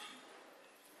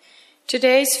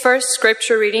Today's first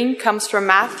scripture reading comes from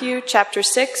Matthew chapter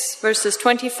 6, verses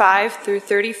 25 through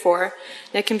 34,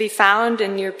 and it can be found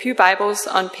in your Pew Bibles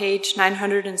on page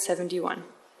 971.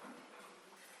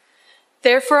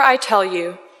 Therefore I tell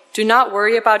you, do not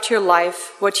worry about your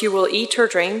life, what you will eat or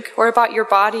drink, or about your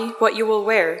body, what you will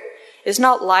wear. Is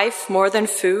not life more than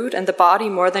food, and the body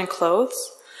more than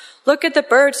clothes? Look at the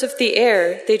birds of the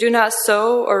air. They do not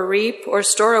sow or reap or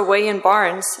store away in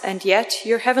barns, and yet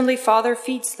your heavenly Father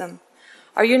feeds them.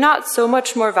 Are you not so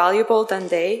much more valuable than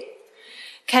they?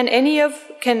 Can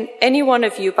any one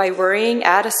of you, by worrying,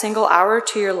 add a single hour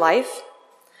to your life?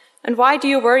 And why do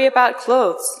you worry about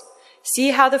clothes?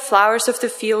 See how the flowers of the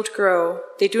field grow.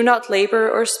 They do not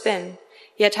labor or spin.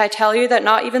 Yet I tell you that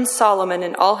not even Solomon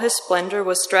in all his splendor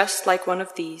was dressed like one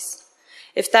of these.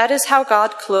 If that is how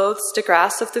God clothes the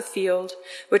grass of the field,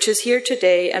 which is here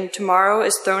today and tomorrow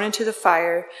is thrown into the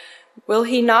fire, will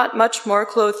he not much more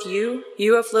clothe you,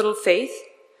 you of little faith?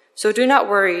 So do not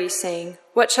worry, saying,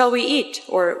 what shall we eat?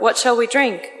 Or what shall we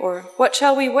drink? Or what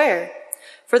shall we wear?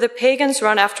 For the pagans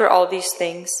run after all these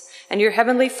things, and your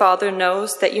heavenly Father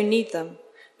knows that you need them.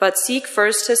 But seek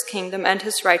first his kingdom and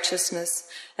his righteousness,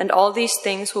 and all these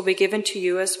things will be given to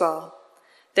you as well.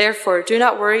 Therefore, do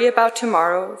not worry about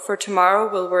tomorrow, for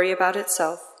tomorrow will worry about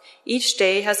itself. Each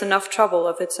day has enough trouble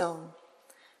of its own.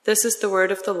 This is the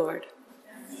word of the Lord.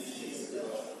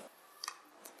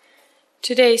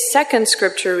 Today's second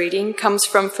scripture reading comes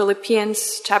from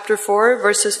Philippians chapter 4,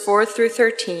 verses 4 through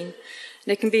 13. And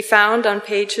it can be found on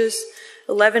pages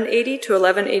 1180 to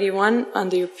 1181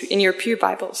 in your Pew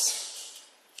Bibles.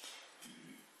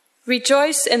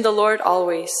 Rejoice in the Lord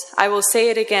always. I will say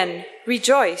it again,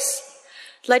 rejoice.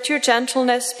 Let your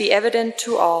gentleness be evident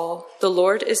to all. The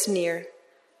Lord is near.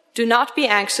 Do not be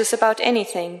anxious about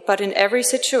anything, but in every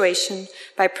situation,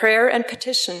 by prayer and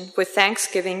petition, with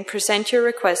thanksgiving, present your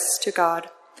requests to God.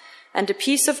 And the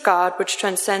peace of God, which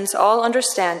transcends all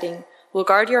understanding, will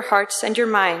guard your hearts and your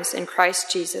minds in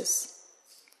Christ Jesus.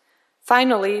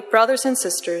 Finally, brothers and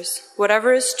sisters,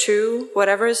 whatever is true,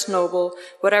 whatever is noble,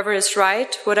 whatever is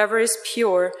right, whatever is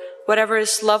pure, whatever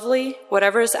is lovely,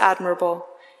 whatever is admirable,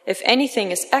 if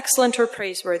anything is excellent or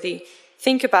praiseworthy,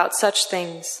 think about such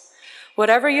things.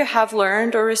 Whatever you have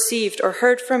learned or received or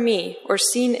heard from me or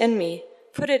seen in me,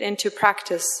 put it into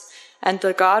practice, and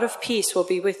the God of peace will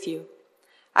be with you.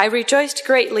 I rejoiced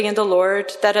greatly in the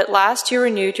Lord that at last you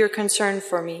renewed your concern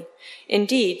for me.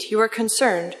 Indeed, you were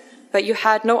concerned, but you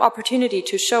had no opportunity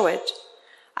to show it.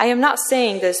 I am not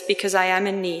saying this because I am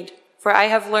in need, for I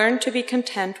have learned to be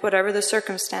content whatever the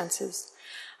circumstances.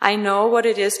 I know what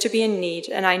it is to be in need,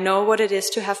 and I know what it is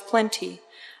to have plenty.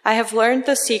 I have learned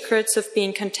the secrets of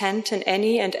being content in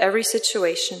any and every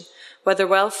situation, whether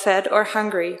well-fed or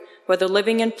hungry, whether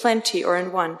living in plenty or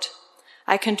in want.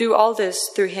 I can do all this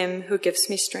through him who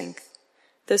gives me strength.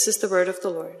 This is the word of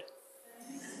the Lord.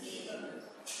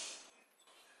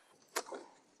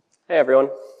 Hey everyone.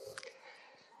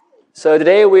 So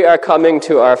today we are coming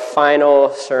to our final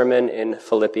sermon in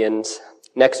Philippians.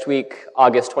 Next week,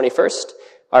 August 21st,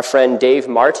 our friend Dave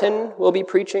Martin will be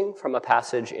preaching from a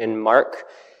passage in Mark.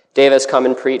 Dave has come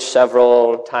and preached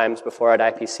several times before at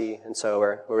IPC, and so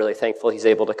we're really thankful he's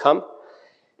able to come.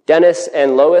 Dennis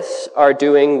and Lois are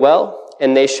doing well,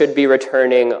 and they should be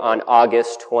returning on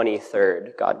August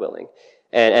 23rd, God willing.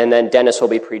 And then Dennis will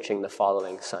be preaching the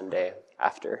following Sunday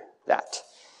after that.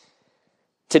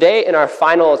 Today, in our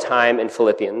final time in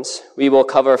Philippians, we will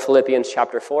cover Philippians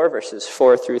chapter 4, verses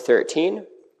 4 through 13.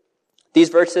 These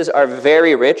verses are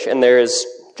very rich, and there is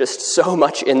just so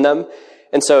much in them.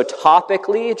 And so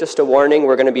topically, just a warning,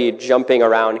 we're going to be jumping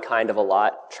around kind of a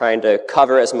lot, trying to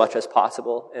cover as much as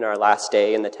possible in our last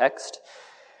day in the text.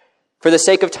 For the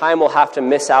sake of time, we'll have to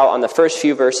miss out on the first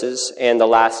few verses and the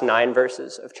last 9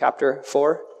 verses of chapter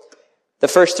 4. The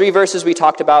first 3 verses we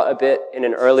talked about a bit in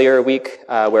an earlier week,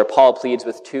 where Paul pleads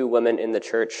with 2 women in the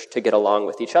church to get along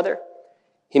with each other.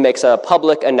 He makes a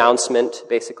public announcement,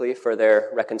 basically, for their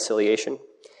reconciliation.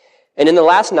 And in the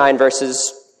last 9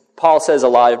 verses, Paul says a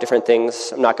lot of different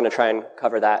things. I'm not going to try and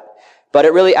cover that. But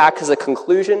it really acts as a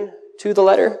conclusion to the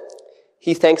letter.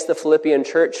 He thanks the Philippian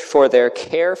church for their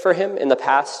care for him in the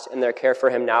past and their care for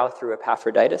him now through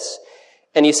Epaphroditus.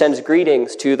 And he sends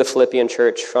greetings to the Philippian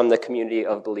church from the community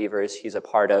of believers he's a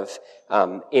part of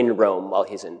in Rome while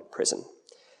he's in prison.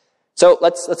 So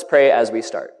let's pray as we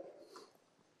start.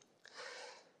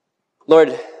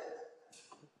 Lord,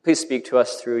 please speak to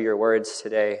us through your words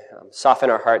today. Soften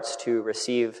our hearts to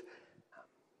receive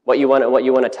what you want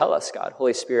to tell us, God.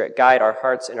 Holy Spirit, guide our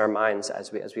hearts and our minds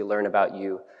as we learn about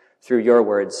you through your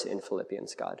words in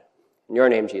Philippians, God. In your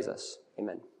name, Jesus,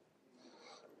 amen.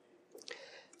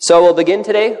 So we'll begin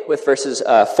today with verses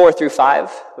 4 through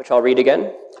 5, which I'll read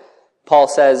again. Paul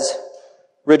says,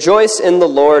 "Rejoice in the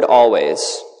Lord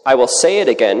always. I will say it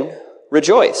again,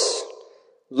 rejoice.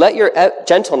 Let your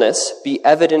gentleness be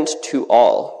evident to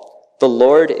all. The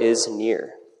Lord is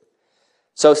near."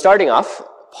 So starting off,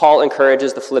 Paul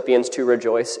encourages the Philippians to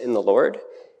rejoice in the Lord.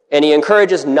 And he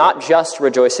encourages not just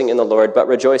rejoicing in the Lord, but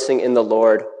rejoicing in the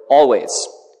Lord always.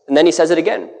 And then he says it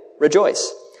again,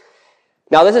 rejoice.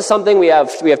 Now, this is something we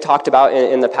have talked about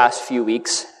in the past few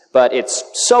weeks, but it's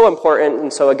so important,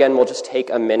 and so again, we'll just take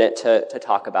a minute to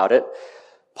talk about it.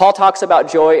 Paul talks about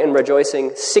joy and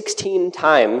rejoicing 16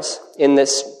 times in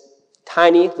this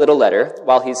tiny little letter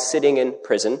while he's sitting in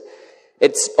prison.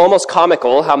 It's almost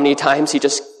comical how many times he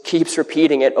just keeps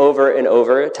repeating it over and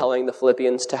over, telling the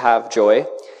Philippians to have joy.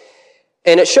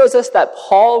 And it shows us that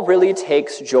Paul really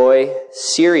takes joy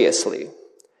seriously.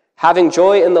 Having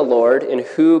joy in the Lord, in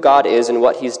who God is and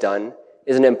what he's done,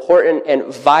 is an important and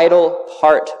vital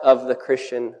part of the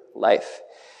Christian life.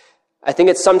 I think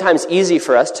it's sometimes easy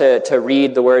for us to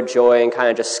read the word joy and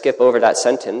kind of just skip over that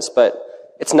sentence, but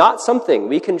it's not something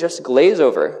we can just glaze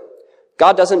over.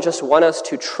 God doesn't just want us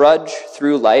to trudge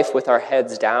through life with our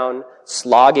heads down,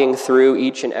 slogging through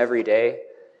each and every day.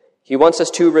 He wants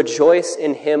us to rejoice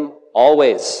in him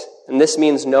always, and this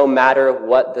means no matter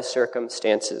what the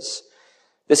circumstances.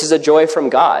 This is a joy from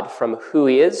God, from who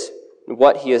he is and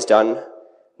what he has done,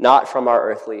 not from our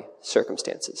earthly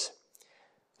circumstances.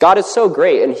 God is so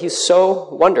great and he's so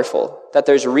wonderful that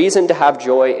there's reason to have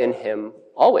joy in him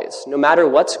always, no matter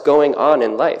what's going on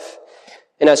in life.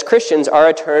 And as Christians, our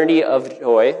eternity of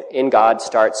joy in God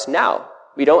starts now.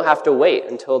 We don't have to wait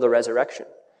until the resurrection.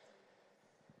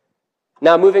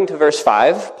 Now, moving to verse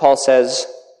 5, Paul says,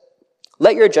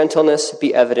 "Let your gentleness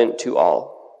be evident to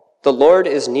all. The Lord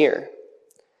is near."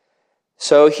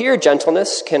 So here,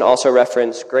 gentleness can also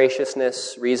reference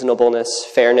graciousness, reasonableness,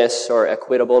 fairness, or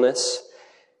equitableness.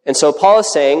 And so Paul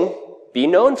is saying, be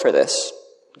known for this.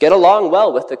 Get along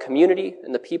well with the community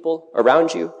and the people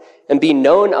around you, and be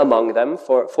known among them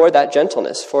for that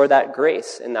gentleness, for that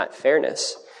grace and that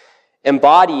fairness.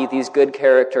 Embody these good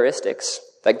characteristics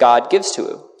that God gives to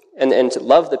you, and to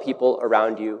love the people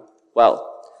around you well.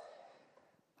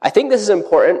 I think this is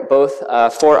important both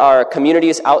for our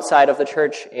communities outside of the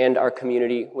church and our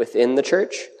community within the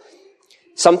church.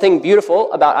 Something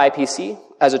beautiful about IPC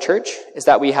as a church is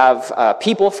that we have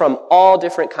people from all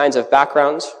different kinds of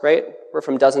backgrounds, right? We're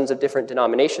from dozens of different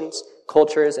denominations,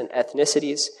 cultures, and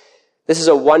ethnicities. This is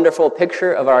a wonderful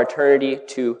picture of our eternity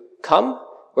to come,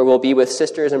 where we'll be with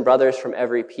sisters and brothers from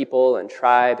every people and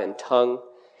tribe and tongue.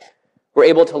 We're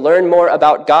able to learn more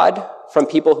about God from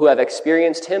people who have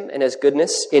experienced him and his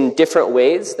goodness in different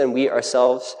ways than we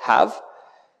ourselves have.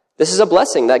 This is a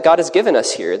blessing that God has given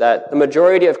us here, that the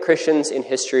majority of Christians in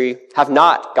history have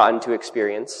not gotten to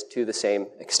experience to the same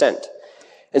extent.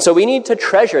 And so we need to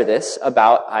treasure this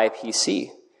about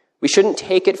IPC. We shouldn't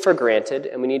take it for granted,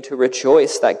 and we need to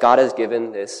rejoice that God has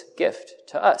given this gift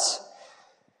to us.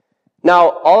 Now,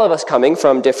 all of us coming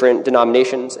from different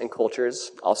denominations and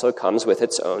cultures also comes with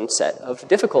its own set of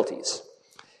difficulties.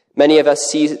 Many of us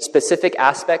see specific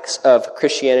aspects of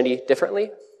Christianity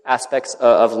differently, aspects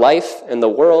of life and the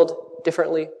world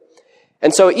differently.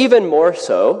 And so even more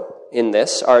so in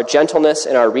this, our gentleness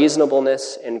and our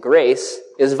reasonableness and grace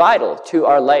is vital to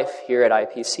our life here at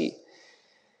IPC.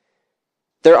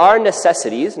 There are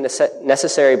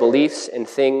necessary beliefs and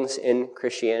things in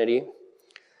Christianity,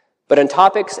 but in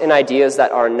topics and ideas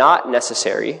that are not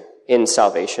necessary in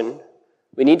salvation,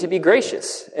 we need to be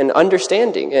gracious and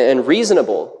understanding and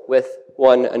reasonable with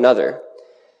one another.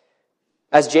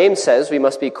 As James says, we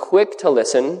must be quick to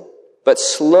listen, but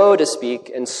slow to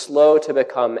speak and slow to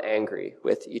become angry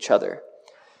with each other.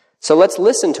 So let's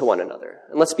listen to one another,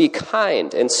 and let's be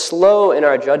kind and slow in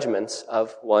our judgments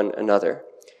of one another.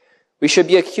 We should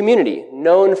be a community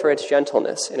known for its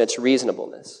gentleness and its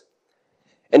reasonableness.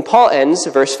 And Paul ends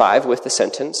verse 5 with the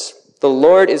sentence, "The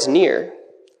Lord is near."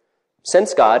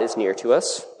 Since God is near to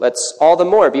us, let's all the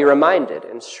more be reminded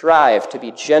and strive to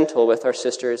be gentle with our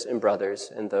sisters and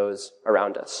brothers and those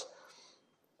around us.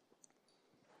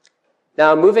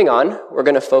 Now, moving on, we're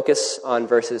going to focus on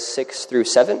verses 6 through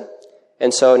 7.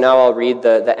 And so now I'll read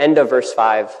the end of verse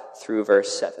 5 through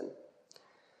verse 7.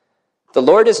 "The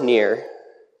Lord is near.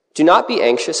 Do not be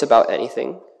anxious about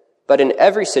anything, but in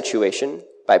every situation,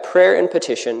 by prayer and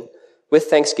petition, with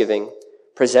thanksgiving,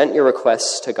 present your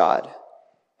requests to God.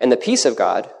 And the peace of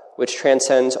God, which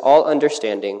transcends all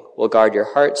understanding, will guard your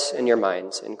hearts and your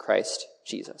minds in Christ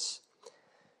Jesus."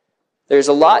 There's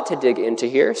a lot to dig into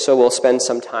here, so we'll spend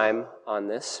some time on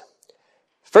this.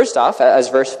 First off, as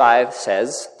verse 5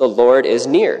 says, the Lord is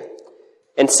near.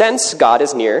 And since God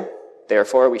is near,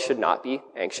 therefore we should not be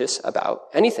anxious about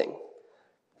anything.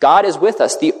 God is with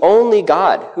us, the only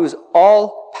God who's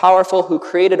all-powerful, who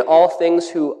created all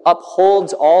things, who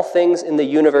upholds all things in the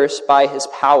universe by his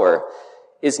power,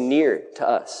 is near to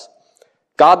us.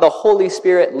 God, the Holy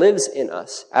Spirit, lives in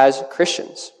us as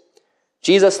Christians.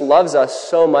 Jesus loves us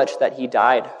so much that he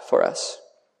died for us.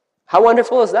 How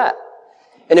wonderful is that?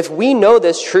 And if we know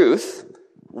this truth,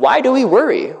 why do we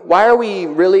worry? Why are we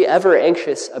really ever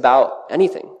anxious about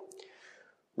anything?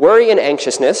 Worry and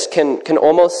anxiousness can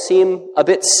almost seem a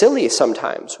bit silly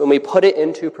sometimes when we put it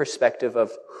into perspective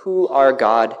of who our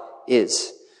God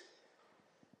is.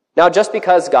 Now, just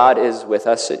because God is with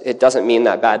us, it doesn't mean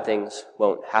that bad things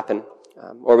won't happen,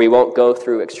 or we won't go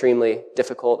through extremely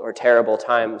difficult or terrible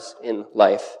times in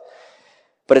life.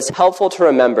 But it's helpful to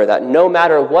remember that no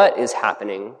matter what is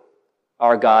happening,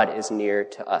 our God is near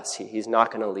to us. He's not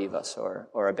going to leave us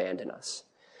or abandon us.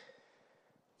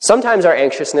 Sometimes our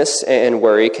anxiousness and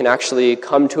worry can actually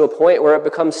come to a point where it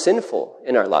becomes sinful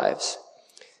in our lives.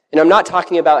 And I'm not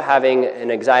talking about having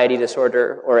an anxiety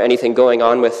disorder or anything going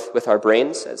on with our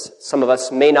brains, as some of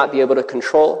us may not be able to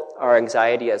control our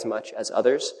anxiety as much as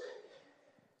others.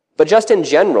 But just in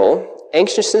general,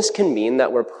 anxiousness can mean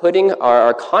that we're putting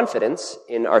our confidence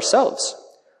in ourselves.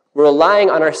 We're relying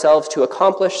on ourselves to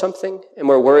accomplish something, and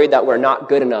we're worried that we're not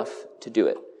good enough to do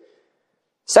it.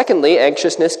 Secondly,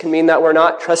 anxiousness can mean that we're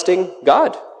not trusting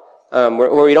God,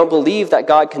 or we don't believe that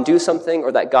God can do something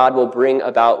or that God will bring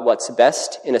about what's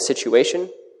best in a situation.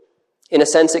 In a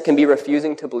sense, it can be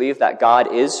refusing to believe that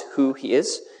God is who he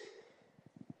is.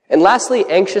 And lastly,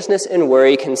 anxiousness and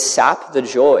worry can sap the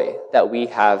joy that we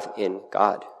have in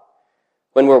God.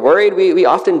 When we're worried, we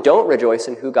often don't rejoice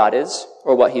in who God is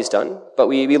or what he's done, but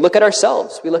we look at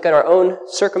ourselves. We look at our own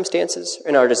circumstances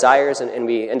and our desires, and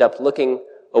we end up looking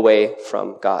away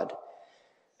from God.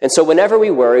 And so whenever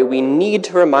we worry, we need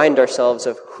to remind ourselves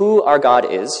of who our God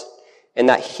is and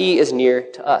that he is near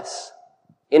to us.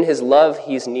 In his love,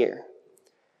 he's near.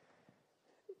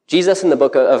 Jesus in the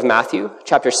book of Matthew,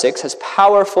 chapter 6, has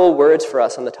powerful words for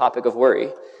us on the topic of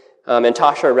worry. And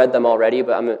Tasha read them already,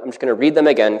 but I'm just going to read them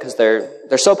again because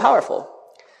they're so powerful.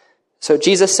 So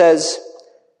Jesus says,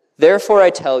 "Therefore I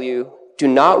tell you, do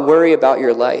not worry about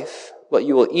your life, what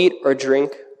you will eat or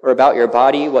drink, or about your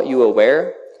body, what you will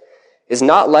wear. Is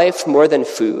not life more than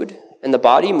food, and the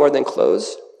body more than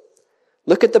clothes?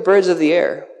 Look at the birds of the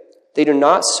air. They do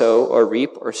not sow or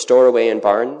reap or store away in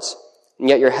barns, and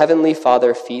yet your heavenly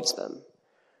Father feeds them.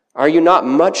 Are you not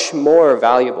much more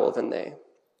valuable than they?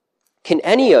 Can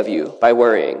any of you, by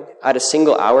worrying, add a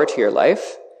single hour to your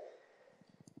life?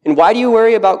 And why do you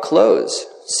worry about clothes?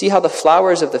 See how the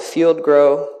flowers of the field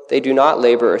grow. They do not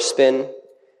labor or spin.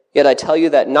 Yet I tell you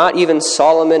that not even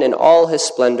Solomon in all his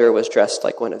splendor was dressed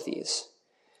like one of these.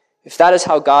 If that is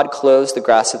how God clothes the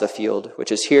grass of the field,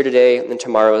 which is here today and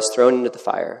tomorrow is thrown into the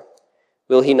fire,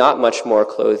 will he not much more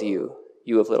clothe you,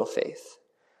 you of little faith?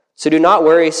 So do not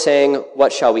worry, saying,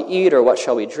 what shall we eat, or what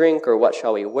shall we drink, or what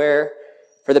shall we wear?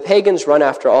 For the pagans run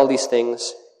after all these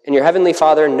things, and your heavenly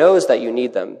Father knows that you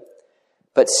need them.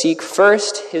 But seek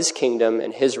first his kingdom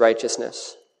and his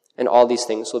righteousness, and all these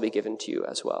things will be given to you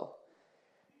as well.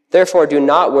 Therefore, do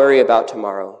not worry about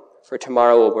tomorrow, for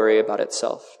tomorrow will worry about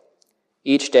itself.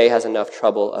 Each day has enough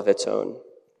trouble of its own."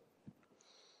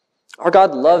 Our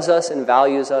God loves us and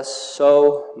values us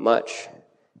so much.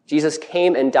 Jesus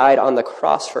came and died on the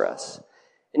cross for us.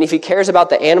 And if he cares about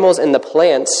the animals and the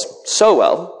plants so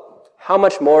well, how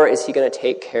much more is he going to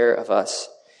take care of us?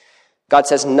 God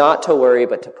says not to worry,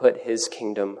 but to put his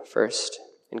kingdom first.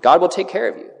 And God will take care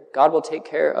of you. God will take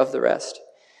care of the rest.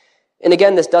 And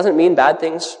again, this doesn't mean bad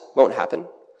things won't happen,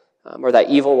 or that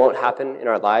evil won't happen in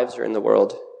our lives or in the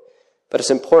world. But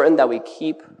it's important that we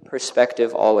keep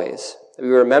perspective always, that we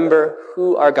remember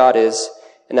who our God is,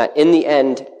 and that in the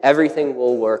end, everything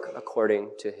will work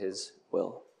according to his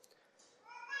will.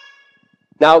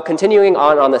 Now, continuing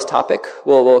on this topic,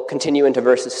 we'll continue into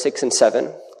verses 6 and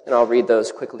 7, and I'll read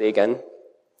those quickly again.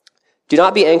 "Do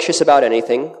not be anxious about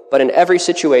anything, but in every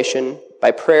situation, by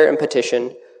prayer and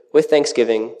petition, with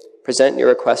thanksgiving, present your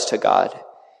requests to God,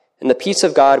 and the peace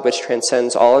of God, which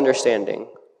transcends all understanding,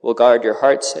 will guard your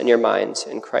hearts and your minds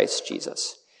in Christ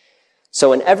Jesus."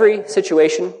 So in every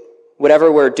situation,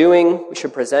 whatever we're doing, we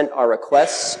should present our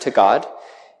requests to God.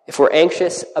 If we're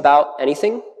anxious about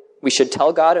anything, we should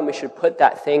tell God and we should put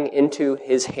that thing into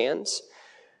his hands.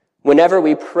 Whenever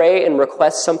we pray and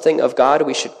request something of God,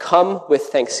 we should come with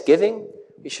thanksgiving.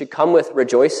 We should come with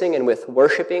rejoicing and with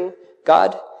worshiping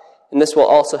God. And this will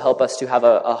also help us to have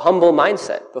a humble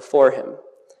mindset before him.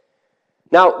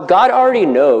 Now, God already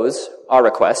knows our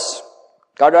requests.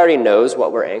 God already knows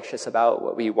what we're anxious about,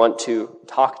 what we want to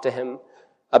talk to him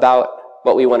about,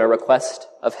 what we want to request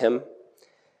of him.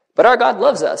 But our God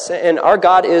loves us, and our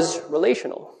God is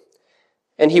relational.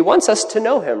 And he wants us to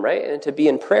know him, right? And to be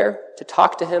in prayer, to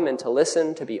talk to him and to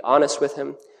listen, to be honest with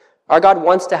him. Our God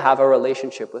wants to have a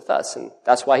relationship with us, and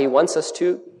that's why he wants us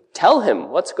to tell him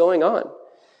what's going on.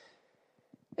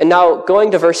 And now,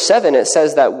 going to verse 7, it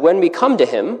says that when we come to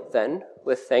him, then,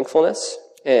 with thankfulness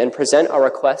and present our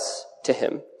requests to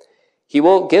him, he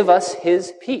will give us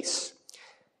his peace.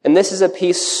 And this is a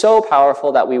peace so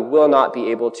powerful that we will not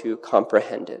be able to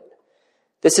comprehend it.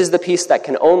 This is the peace that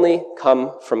can only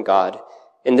come from God.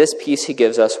 And this peace he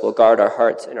gives us will guard our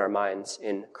hearts and our minds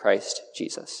in Christ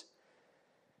Jesus.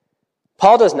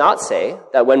 Paul does not say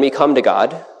that when we come to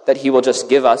God, that he will just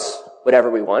give us whatever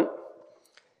we want.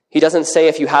 He doesn't say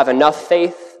if you have enough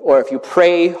faith or if you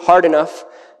pray hard enough,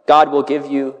 God will give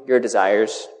you your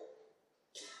desires.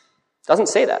 Doesn't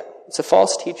say that. It's a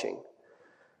false teaching.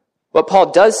 What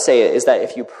Paul does say is that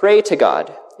if you pray to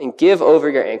God and give over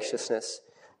your anxiousness,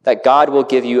 that God will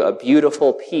give you a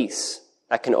beautiful peace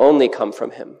that can only come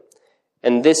from him.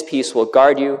 And this peace will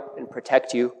guard you and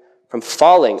protect you from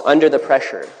falling under the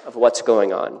pressure of what's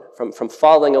going on, from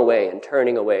falling away and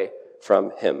turning away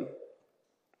from him.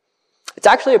 It's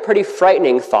actually a pretty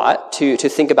frightening thought to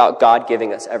think about God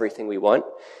giving us everything we want,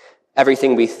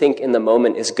 everything we think in the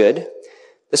moment is good.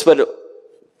 This would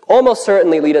almost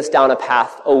certainly lead us down a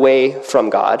path away from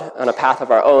God, on a path of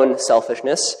our own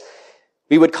selfishness.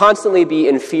 We would constantly be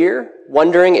in fear,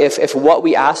 wondering if what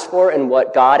we asked for and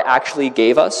what God actually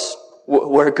gave us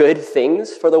were good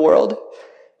things for the world.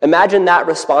 Imagine that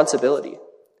responsibility.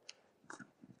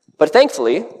 But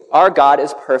thankfully, our God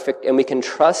is perfect, and we can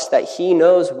trust that he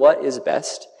knows what is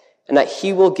best, and that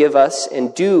he will give us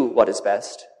and do what is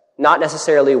best, not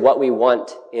necessarily what we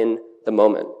want in the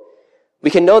moment.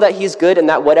 We can know that he's good and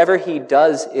that whatever he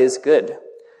does is good.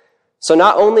 So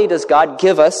not only does God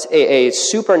give us a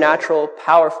supernatural,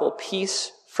 powerful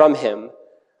peace from him,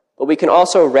 but we can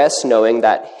also rest knowing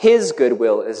that his good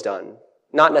will is done,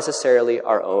 not necessarily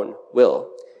our own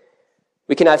will.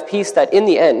 We can have peace that in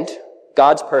the end,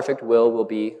 God's perfect will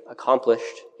be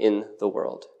accomplished in the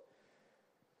world.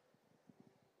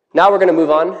 Now we're going to move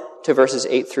on to verses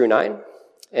 8 through 9,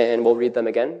 and we'll read them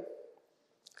again.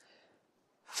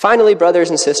 Finally, brothers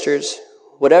and sisters,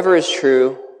 whatever is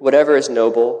true, whatever is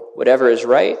noble, whatever is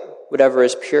right, whatever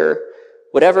is pure,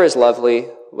 whatever is lovely,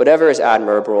 whatever is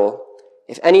admirable,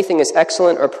 if anything is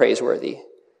excellent or praiseworthy,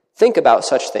 think about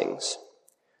such things.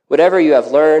 Whatever you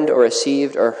have learned or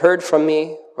received or heard from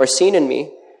me or seen in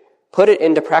me, put it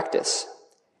into practice,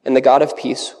 and the God of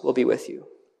peace will be with you.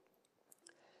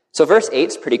 So verse 8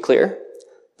 is pretty clear.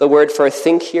 The word for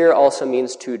think here also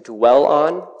means to dwell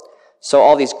on. So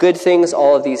all these good things,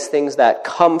 all of these things that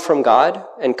come from God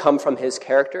and come from his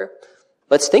character,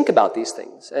 let's think about these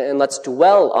things and let's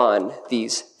dwell on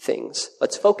these things.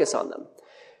 Let's focus on them.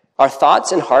 Our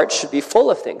thoughts and hearts should be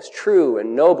full of things true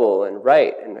and noble and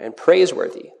right and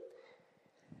praiseworthy.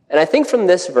 And I think from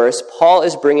this verse, Paul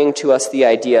is bringing to us the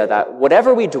idea that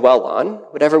whatever we dwell on,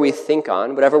 whatever we think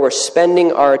on, whatever we're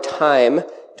spending our time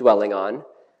dwelling on,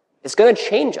 is going to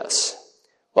change us.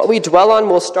 What we dwell on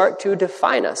will start to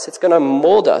define us. It's going to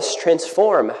mold us,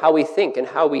 transform how we think and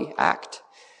how we act.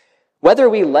 Whether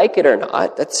we like it or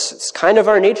not, it's kind of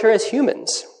our nature as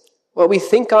humans. What we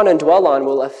think on and dwell on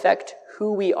will affect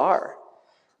who we are.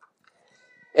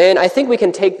 And I think we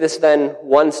can take this then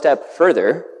one step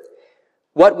further.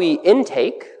 What we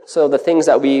intake, so the things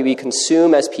that we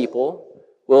consume as people,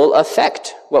 will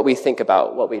affect what we think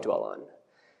about, what we dwell on.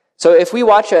 So if we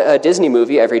watch a Disney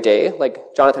movie every day,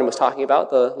 like Jonathan was talking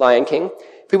about, The Lion King,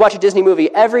 if we watch a Disney movie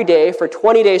every day for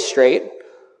 20 days straight,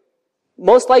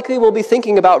 most likely we'll be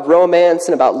thinking about romance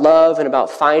and about love and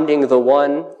about finding the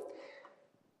one.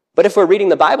 But if we're reading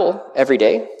the Bible every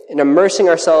day and immersing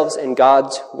ourselves in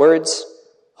God's words,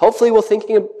 hopefully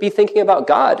we'll be thinking about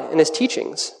God and his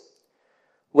teachings.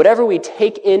 Whatever we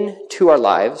take into our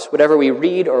lives, whatever we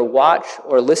read or watch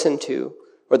or listen to,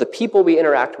 or the people we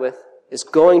interact with, is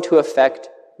going to affect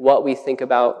what we think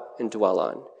about and dwell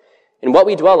on. And what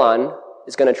we dwell on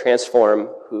is going to transform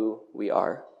who we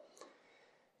are.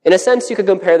 In a sense, you could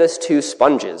compare this to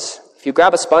sponges. If you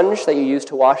grab a sponge that you use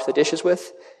to wash the dishes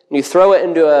with, and you throw it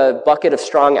into a bucket of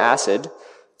strong acid,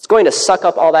 it's going to suck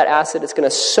up all that acid, it's going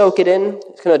to soak it in,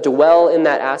 it's going to dwell in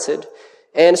that acid,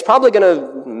 and it's probably going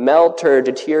to melt or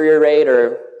deteriorate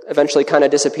or eventually kind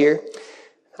of disappear.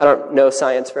 I don't know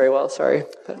science very well, sorry.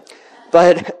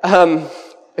 But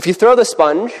if you throw the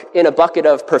sponge in a bucket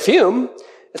of perfume,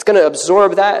 it's going to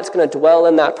absorb that, it's going to dwell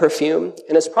in that perfume,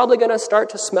 and it's probably going to start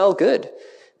to smell good.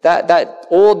 that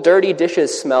old dirty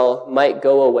dishes smell might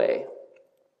go away.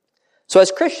 So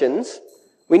as Christians,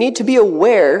 we need to be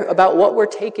aware about what we're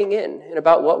taking in and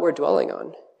about what we're dwelling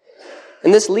on.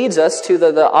 And this leads us to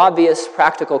the obvious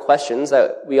practical questions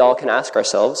that we all can ask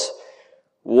ourselves.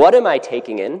 What am I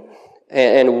taking in?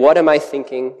 And what am I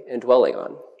thinking and dwelling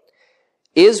on?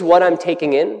 Is what I'm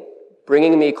taking in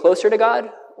bringing me closer to God,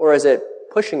 or is it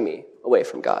pushing me away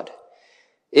from God?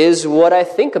 Is what I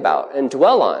think about and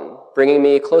dwell on bringing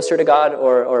me closer to God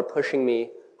or pushing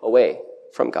me away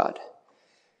from God?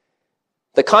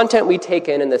 The content we take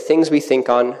in and the things we think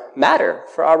on matter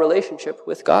for our relationship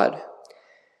with God.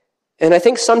 And I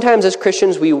think sometimes as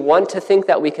Christians we want to think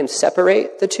that we can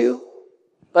separate the two,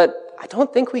 but I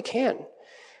don't think we can.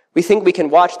 We think we can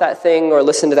watch that thing or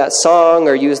listen to that song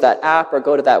or use that app or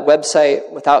go to that website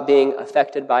without being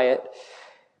affected by it.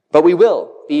 But we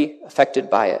will be affected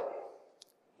by it.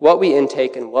 What we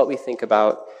intake and what we think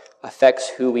about affects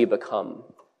who we become.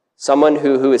 Someone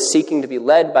who is seeking to be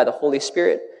led by the Holy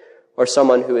Spirit, or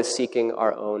someone who is seeking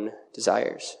our own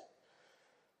desires.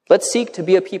 Let's seek to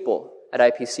be a people at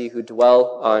IPC who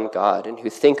dwell on God and who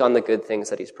think on the good things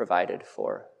that He's provided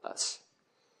for us.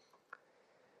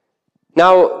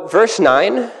 Now, verse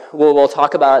 9, we'll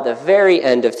talk about at the very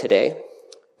end of today,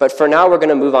 but for now we're going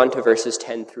to move on to verses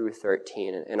 10 through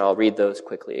 13, and I'll read those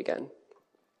quickly again.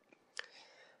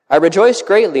 I rejoice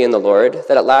greatly in the Lord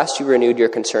that at last you renewed your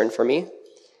concern for me.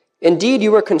 Indeed,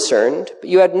 you were concerned, but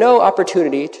you had no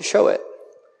opportunity to show it.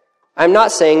 I am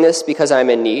not saying this because I am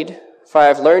in need, for I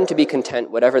have learned to be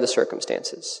content whatever the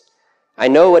circumstances. I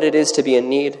know what it is to be in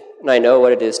need, and I know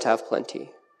what it is to have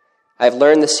plenty. I have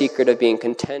learned the secret of being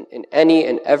content in any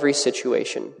and every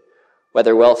situation,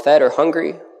 whether well-fed or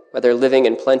hungry, whether living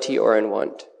in plenty or in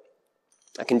want.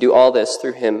 I can do all this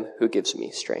through Him who gives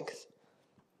me strength.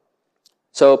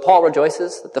 So Paul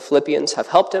rejoices that the Philippians have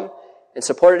helped him and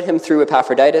supported him through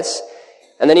Epaphroditus,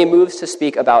 and then he moves to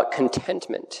speak about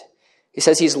contentment. He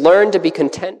says he's learned to be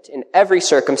content in every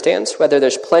circumstance, whether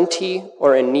there's plenty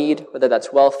or in need, whether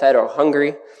that's well-fed or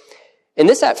hungry. And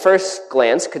this at first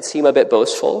glance could seem a bit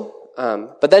boastful,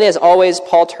 but then as always,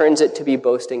 Paul turns it to be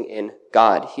boasting in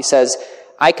God. He says,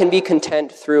 I can be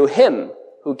content through Him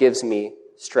who gives me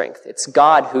strength. It's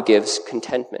God who gives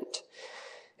contentment.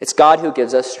 It's God who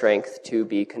gives us strength to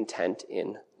be content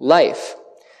in life.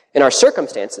 In our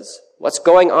circumstances, what's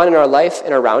going on in our life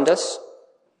and around us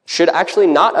should actually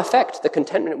not affect the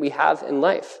contentment we have in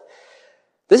life.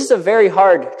 This is a very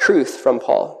hard truth from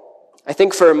Paul. I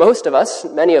think for most of us,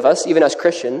 many of us, even as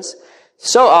Christians,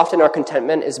 so often our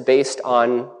contentment is based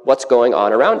on what's going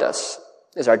on around us.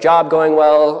 Is our job going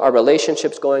well? Are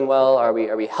relationships going well? Are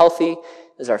we healthy?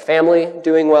 Is our family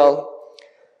doing well?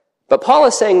 But Paul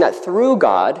is saying that through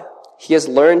God, he has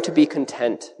learned to be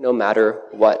content no matter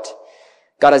what.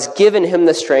 God has given him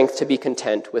the strength to be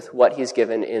content with what he's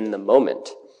given in the moment.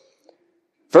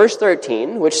 Verse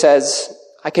 13, which says,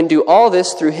 I can do all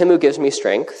this through Him who gives me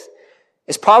strength,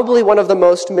 is probably one of the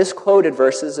most misquoted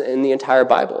verses in the entire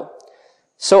Bible.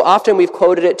 So often we've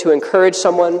quoted it to encourage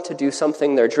someone to do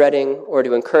something they're dreading, or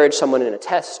to encourage someone in a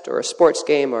test or a sports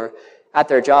game or at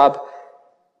their job.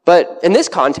 But in this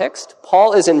context,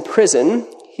 Paul is in prison.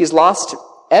 He's lost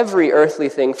every earthly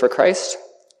thing for Christ.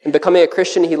 In becoming a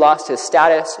Christian, he lost his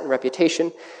status and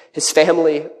reputation, his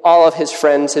family, all of his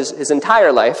friends, his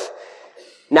entire life.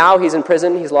 Now he's in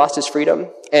prison, he's lost his freedom,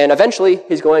 and eventually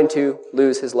he's going to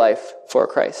lose his life for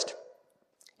Christ.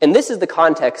 And this is the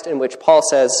context in which Paul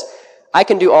says, I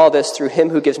can do all this through Him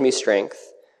who gives me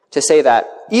strength, to say that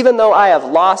even though I have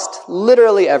lost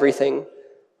literally everything,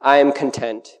 I am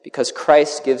content because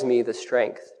Christ gives me the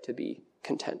strength to be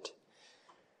content.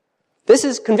 This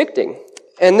is convicting,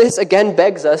 and this again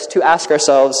begs us to ask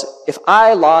ourselves, if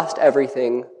I lost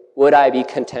everything, would I be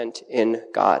content in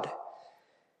God?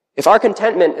 If our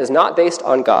contentment is not based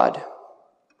on God,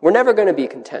 we're never going to be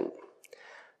content.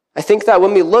 I think that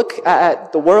when we look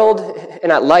at the world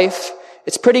and at life,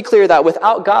 it's pretty clear that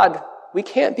without God, we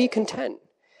can't be content.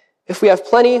 If we have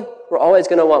plenty, we're always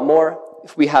going to want more.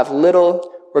 If we have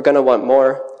little, we're going to want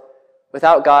more.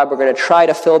 Without God, we're going to try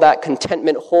to fill that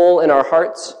contentment hole in our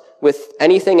hearts with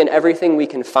anything and everything we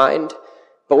can find,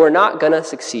 but we're not going to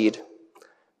succeed.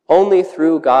 Only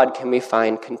through God can we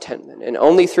find contentment, and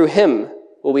only through Him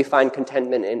will we find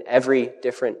contentment in every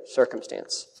different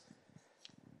circumstance.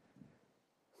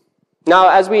 Now,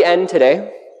 as we end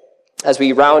today, as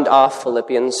we round off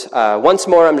Philippians, once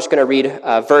more I'm just going to read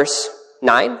verse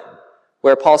 9,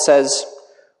 where Paul says,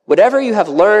 whatever you have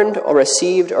learned or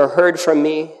received or heard from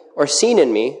me or seen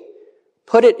in me,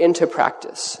 put it into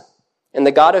practice, and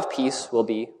the God of peace will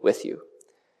be with you.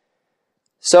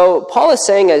 So Paul is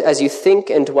saying, as you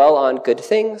think and dwell on good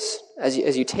things, as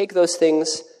you take those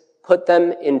things, put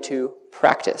them into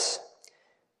practice.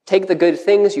 Take the good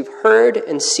things you've heard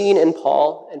and seen in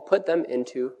Paul and put them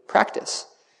into practice.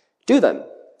 Do them.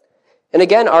 And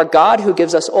again, our God who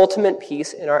gives us ultimate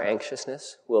peace in our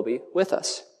anxiousness will be with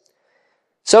us.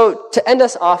 So to end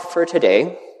us off for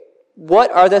today, what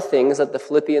are the things that the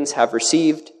Philippians have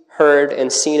received, heard,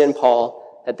 and seen in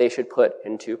Paul that they should put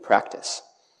into practice?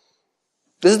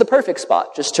 This is the perfect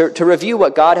spot, just to review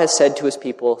what God has said to his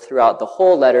people throughout the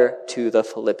whole letter to the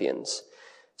Philippians.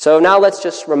 So now let's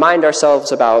just remind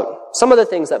ourselves about some of the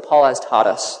things that Paul has taught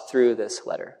us through this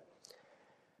letter.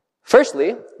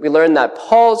 Firstly, we learn that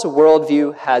Paul's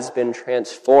worldview has been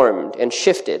transformed and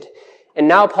shifted, and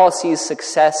now Paul sees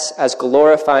success as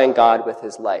glorifying God with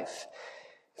his life.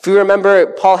 If you remember,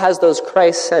 Paul has those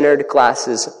Christ-centered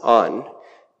glasses on.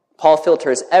 Paul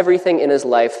filters everything in his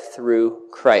life through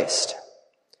Christ.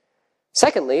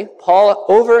 Secondly, Paul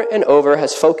over and over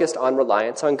has focused on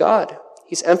reliance on God.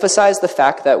 He's emphasized the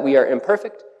fact that we are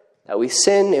imperfect, that we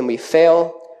sin and we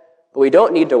fail, but we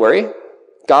don't need to worry.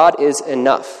 God is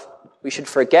enough. We should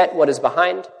forget what is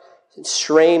behind and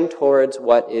strain towards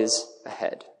what is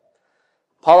ahead.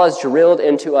 Paul has drilled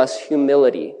into us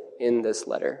humility in this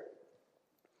letter.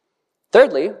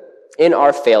 Thirdly, in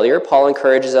our failure, Paul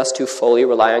encourages us to fully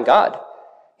rely on God.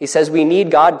 He says we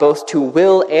need God both to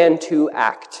will and to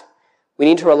act. We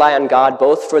need to rely on God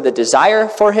both for the desire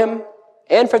for him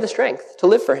and for the strength to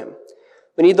live for him.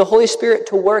 We need the Holy Spirit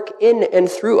to work in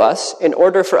and through us in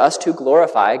order for us to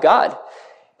glorify God.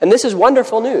 And this is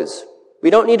wonderful news. We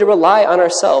don't need to rely on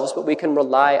ourselves, but we can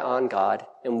rely on God,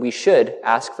 and we should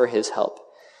ask for his help.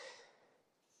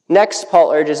 Next,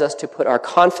 Paul urges us to put our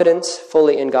confidence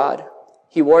fully in God.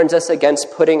 He warns us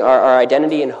against putting our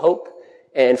identity and hope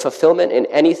and fulfillment in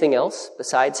anything else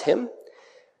besides him.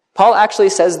 Paul actually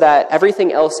says that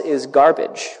everything else is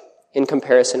garbage in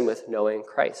comparison with knowing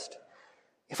Christ.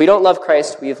 If we don't love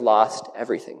Christ, we've lost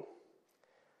everything.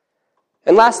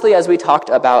 And lastly, as we talked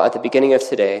about at the beginning of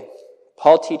today,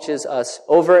 Paul teaches us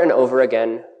over and over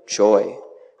again joy.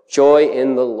 Joy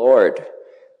in the Lord.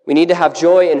 We need to have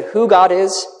joy in who God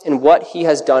is and what he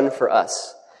has done for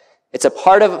us. It's a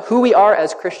part of who we are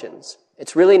as Christians.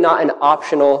 It's really not an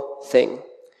optional thing.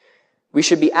 We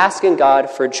should be asking God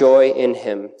for joy in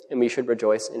him, and we should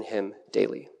rejoice in him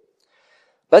daily.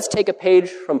 Let's take a page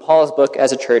from Paul's book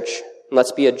as a church, and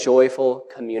let's be a joyful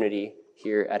community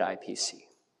here at IPC.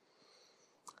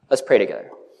 Let's pray together.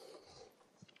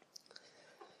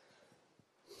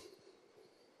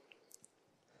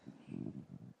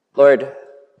 Lord,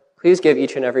 please give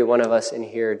each and every one of us in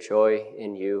here joy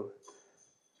in you.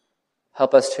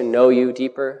 Help us to know you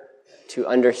deeper, to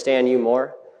understand you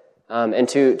more, and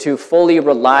to fully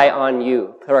rely on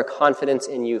you, put our confidence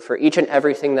in you for each and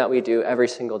everything that we do every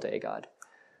single day, God.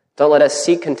 Don't let us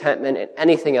seek contentment in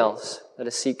anything else. Let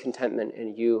us seek contentment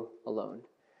in you alone.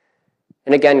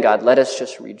 And again, God, let us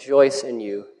just rejoice in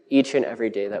you each and every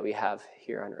day that we have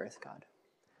here on earth, God.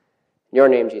 In your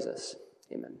name, Jesus,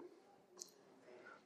 amen.